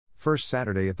First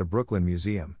Saturday at the Brooklyn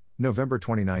Museum, November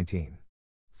 2019.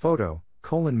 Photo,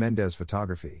 Colin Mendez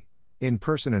Photography.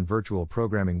 In-person and virtual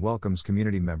programming welcomes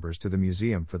community members to the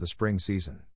museum for the spring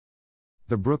season.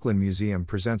 The Brooklyn Museum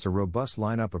presents a robust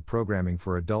lineup of programming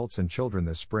for adults and children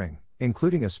this spring,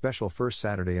 including a special First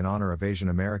Saturday in honor of Asian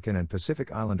American and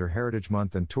Pacific Islander Heritage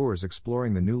Month and tours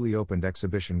exploring the newly opened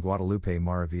exhibition Guadalupe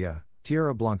Maravilla,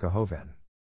 Tierra Blanca Joven.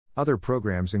 Other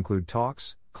programs include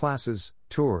talks, classes,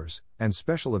 tours, and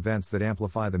special events that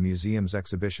amplify the museum's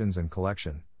exhibitions and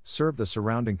collection, serve the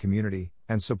surrounding community,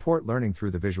 and support learning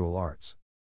through the visual arts.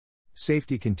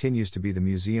 Safety continues to be the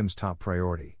museum's top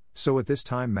priority, so at this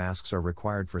time masks are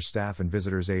required for staff and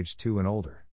visitors aged 2 and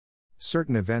older.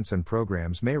 Certain events and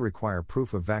programs may require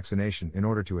proof of vaccination in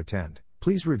order to attend.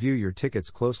 Please review your tickets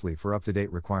closely for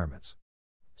up-to-date requirements.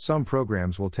 Some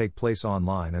programs will take place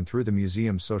online and through the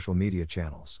museum's social media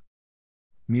channels.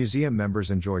 Museum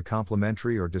members enjoy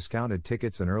complimentary or discounted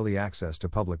tickets and early access to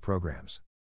public programs.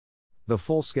 The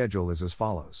full schedule is as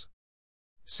follows.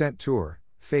 Scent Tour,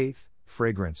 Faith,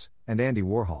 Fragrance, and Andy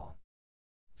Warhol.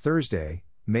 Thursday,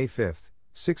 May 5th,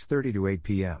 6:30 to 8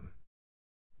 p.m.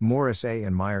 Morris A.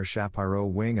 and Meyer Shapiro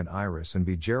Wing and Iris and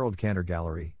B. Gerald Cantor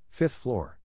Gallery, 5th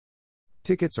floor.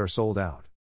 Tickets are sold out.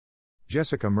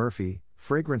 Jessica Murphy,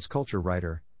 fragrance culture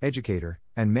writer, educator,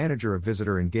 and manager of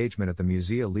visitor engagement at the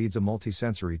museum leads a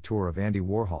multisensory tour of Andy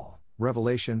Warhol,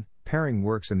 Revelation, pairing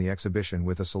works in the exhibition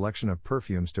with a selection of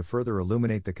perfumes to further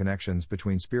illuminate the connections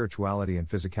between spirituality and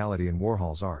physicality in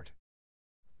Warhol's art.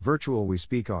 Virtual We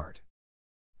Speak Art.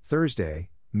 Thursday,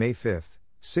 May 5th,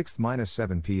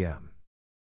 6-7 p.m.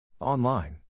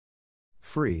 Online.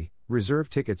 Free, reserve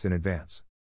tickets in advance.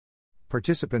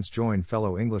 Participants join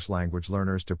fellow English language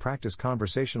learners to practice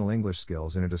conversational English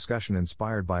skills in a discussion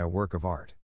inspired by a work of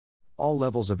art. All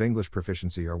levels of English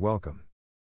proficiency are welcome.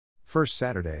 First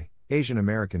Saturday, Asian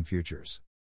American Futures.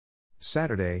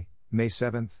 Saturday, May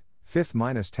 7th,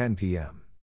 5-10 p.m.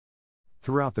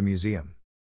 Throughout the museum.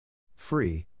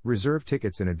 Free, reserve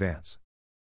tickets in advance.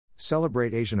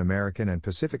 Celebrate Asian American and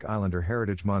Pacific Islander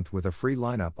Heritage Month with a free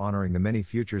lineup honoring the many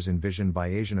futures envisioned by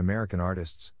Asian American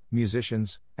artists,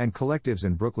 musicians, and collectives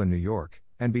in Brooklyn, New York,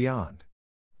 and beyond.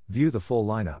 View the full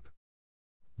lineup.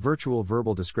 Virtual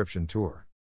Verbal Description Tour.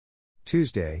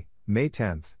 Tuesday, May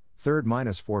 10th,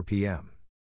 3-4 p.m.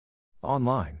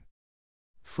 Online.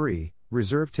 Free,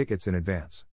 reserve tickets in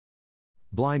advance.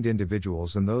 Blind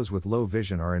individuals and those with low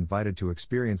vision are invited to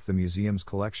experience the museum's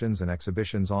collections and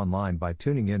exhibitions online by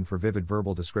tuning in for vivid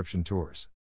verbal description tours.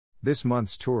 This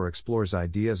month's tour explores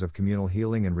ideas of communal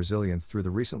healing and resilience through the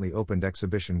recently opened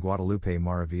exhibition Guadalupe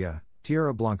Maravilla,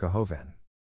 Tierra Blanca Joven.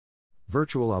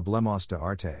 Virtual Hablemos de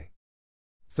Arte.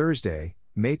 Thursday,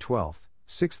 May 12th,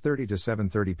 6:30 to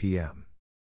 7:30 p.m.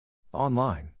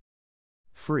 Online.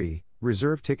 Free,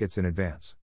 reserve tickets in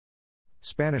advance.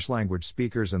 Spanish language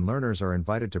speakers and learners are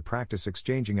invited to practice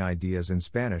exchanging ideas in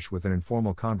Spanish with an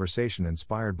informal conversation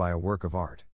inspired by a work of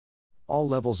art. All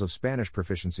levels of Spanish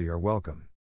proficiency are welcome.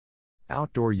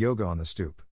 Outdoor yoga on the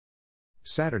stoop.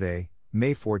 Saturday,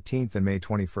 May 14th and May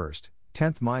 21st,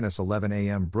 10-11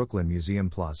 a.m. Brooklyn Museum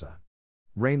Plaza.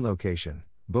 Rain location,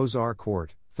 Beaux-Arts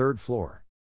Court, 3rd floor.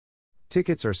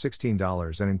 Tickets are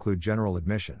 $16 and include general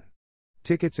admission.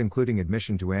 Tickets including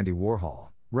admission to Andy Warhol,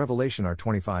 Revelation are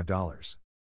 $25.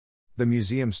 The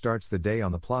museum starts the day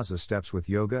on the plaza steps with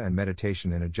yoga and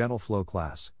meditation in a gentle flow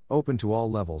class, open to all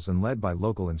levels and led by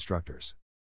local instructors.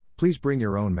 Please bring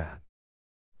your own mat.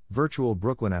 Virtual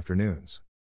Brooklyn Afternoons.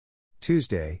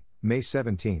 Tuesday, May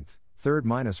 17th,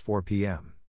 3-4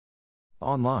 p.m.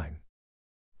 Online.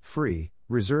 Free,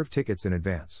 reserve tickets in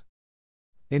advance.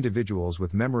 Individuals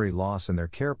with memory loss and their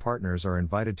care partners are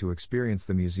invited to experience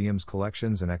the museum's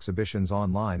collections and exhibitions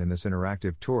online in this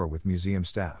interactive tour with museum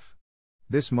staff.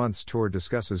 This month's tour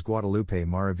discusses Guadalupe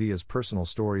Maravilla's personal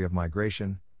story of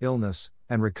migration, illness,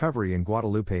 and recovery in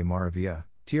Guadalupe Maravilla,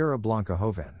 Tierra Blanca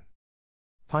Joven.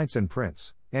 Pints and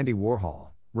Prints, Andy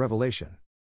Warhol, Revelation.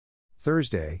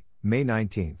 Thursday, May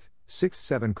 19th,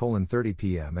 6-7:30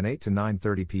 p.m. and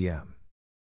 8-9:30 p.m.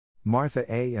 Martha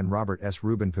A. and Robert S.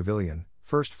 Rubin Pavilion,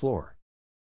 1st floor.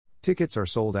 Tickets are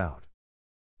sold out.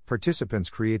 Participants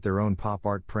create their own pop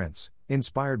art prints,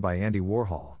 inspired by Andy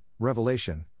Warhol,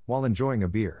 Revelation, while enjoying a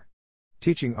beer.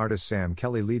 Teaching artist Sam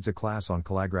Kelly leads a class on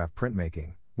collagraph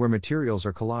printmaking, where materials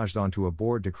are collaged onto a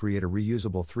board to create a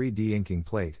reusable 3D inking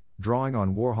plate, drawing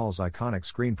on Warhol's iconic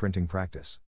screen printing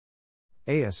practice.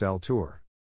 ASL Tour.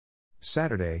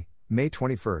 Saturday, May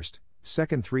 21st,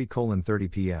 2nd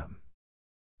 3:30 p.m.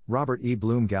 Robert E.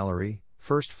 Bloom Gallery,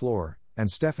 1st floor,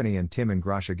 and Stephanie and Tim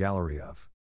Ingrascia Gallery of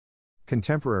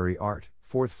Contemporary Art,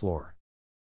 4th floor.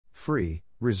 Free,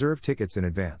 reserve tickets in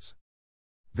advance.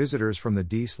 Visitors from the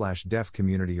D/Deaf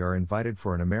community are invited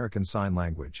for an American Sign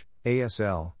Language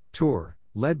 (ASL) tour,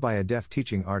 led by a deaf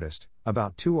teaching artist,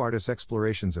 about two artists'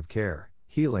 explorations of care,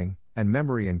 healing, and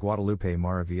memory in Guadalupe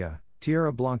Maravilla,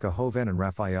 Tierra Blanca Joven and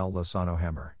Rafael Lozano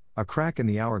Hammer, A Crack in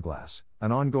the Hourglass,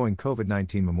 an ongoing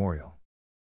COVID-19 memorial.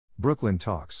 Brooklyn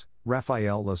Talks,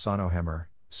 Rafael Lozano Hammer,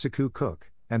 Saku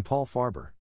Cook, and Paul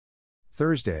Farber.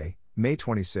 Thursday, May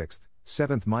 26,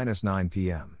 7-9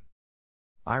 p.m.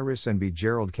 Iris and B.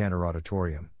 Gerald Cantor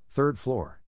Auditorium, 3rd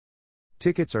floor.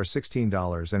 Tickets are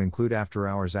 $16 and include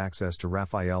after-hours access to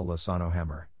Rafael Lozano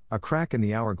Hammer, A Crack in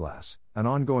the Hourglass, an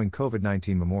ongoing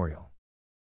COVID-19 memorial.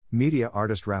 Media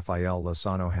artist Rafael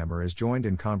Lozano Hammer is joined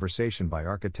in conversation by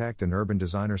architect and urban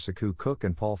designer Saku Cook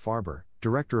and Paul Farber,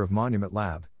 director of Monument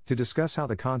Lab, to discuss how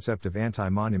the concept of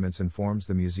anti-monuments informs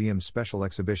the museum's special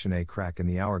exhibition A Crack in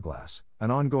the Hourglass,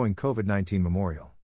 an ongoing COVID-19 memorial.